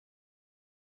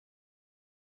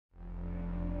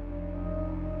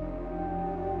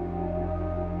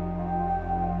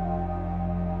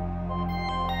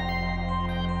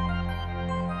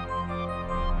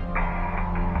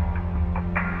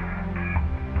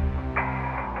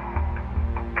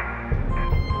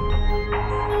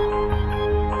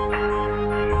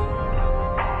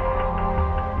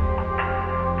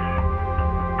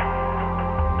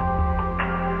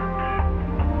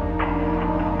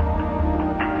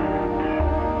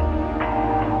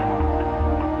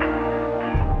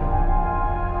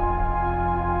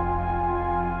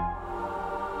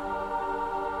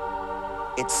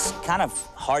It's kind of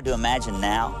hard to imagine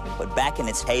now, but back in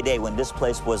its heyday, when this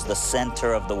place was the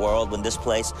center of the world, when this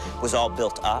place was all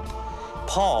built up,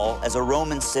 Paul, as a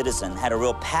Roman citizen, had a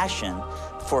real passion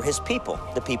for his people,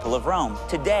 the people of Rome.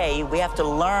 Today, we have to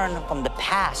learn from the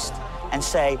past and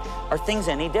say, are things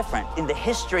any different? In the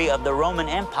history of the Roman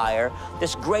Empire,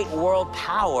 this great world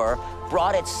power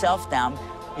brought itself down,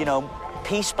 you know,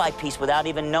 piece by piece without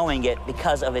even knowing it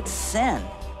because of its sin.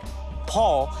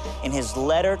 Paul, in his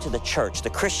letter to the church, the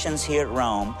Christians here at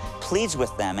Rome, pleads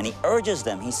with them and he urges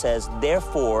them. He says,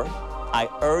 therefore, I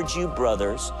urge you,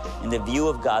 brothers, in the view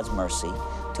of God's mercy,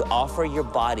 to offer your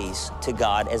bodies to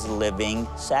God as living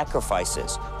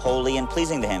sacrifices, holy and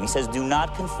pleasing to Him. He says, do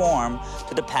not conform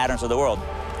to the patterns of the world.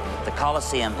 The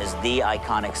Colosseum is the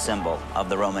iconic symbol of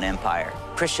the Roman Empire.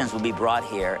 Christians would be brought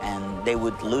here and they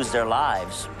would lose their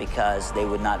lives because they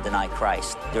would not deny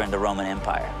Christ during the Roman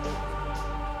Empire.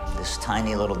 This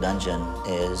tiny little dungeon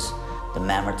is the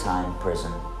Mamertine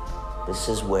prison. This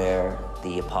is where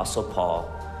the Apostle Paul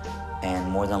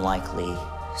and more than likely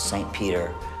St.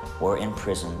 Peter were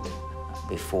imprisoned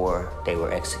before they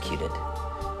were executed.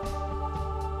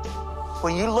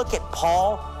 When you look at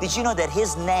Paul, did you know that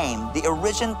his name, the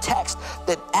original text,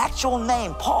 the actual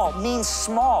name, Paul, means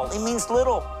small, it means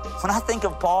little. When I think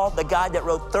of Paul, the guy that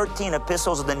wrote 13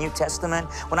 epistles of the New Testament,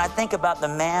 when I think about the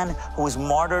man who was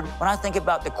martyred, when I think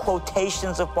about the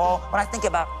quotations of Paul, when I think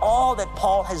about all that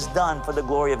Paul has done for the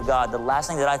glory of God, the last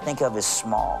thing that I think of is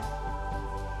small.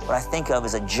 What I think of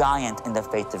is a giant in the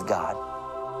faith of God.